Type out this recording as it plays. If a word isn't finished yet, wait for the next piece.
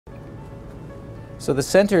So the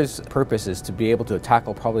center's purpose is to be able to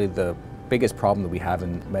tackle probably the biggest problem that we have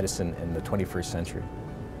in medicine in the 21st century.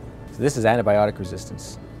 So this is antibiotic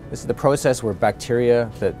resistance. This is the process where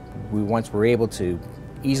bacteria that we once were able to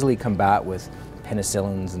easily combat with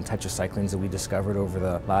penicillins and tetracyclines that we discovered over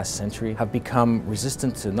the last century have become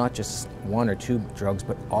resistant to not just one or two drugs,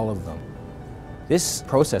 but all of them. This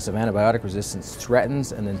process of antibiotic resistance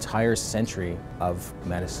threatens an entire century of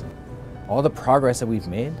medicine. All the progress that we've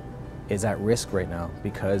made is at risk right now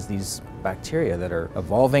because these bacteria that are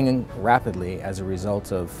evolving rapidly as a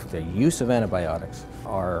result of the use of antibiotics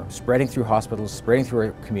are spreading through hospitals, spreading through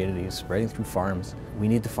our communities, spreading through farms. We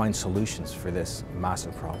need to find solutions for this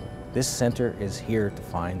massive problem. This center is here to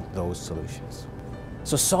find those solutions.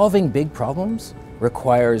 So solving big problems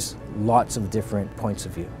requires lots of different points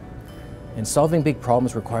of view. And solving big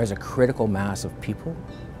problems requires a critical mass of people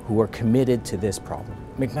who are committed to this problem.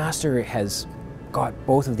 McMaster has got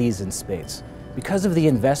both of these in spades. Because of the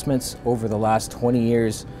investments over the last 20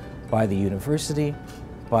 years by the university,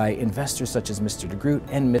 by investors such as Mr. DeGroote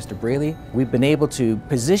and Mr. Braley, we've been able to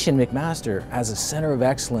position McMaster as a center of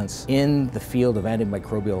excellence in the field of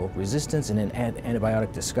antimicrobial resistance and in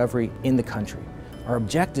antibiotic discovery in the country. Our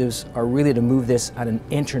objectives are really to move this at an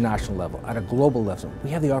international level, at a global level.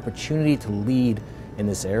 We have the opportunity to lead in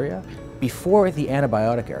this area. Before the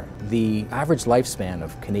antibiotic era, the average lifespan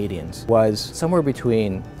of Canadians was somewhere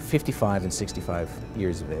between 55 and 65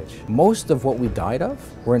 years of age. Most of what we died of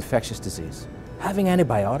were infectious disease. Having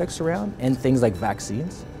antibiotics around and things like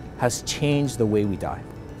vaccines has changed the way we die.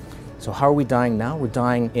 So how are we dying now? We're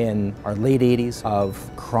dying in our late 80s of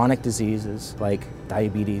chronic diseases like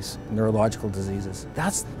diabetes, neurological diseases.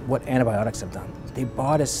 That's what antibiotics have done. They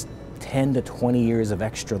bought us 10 to 20 years of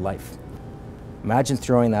extra life. Imagine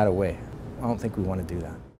throwing that away. I don't think we want to do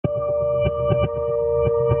that.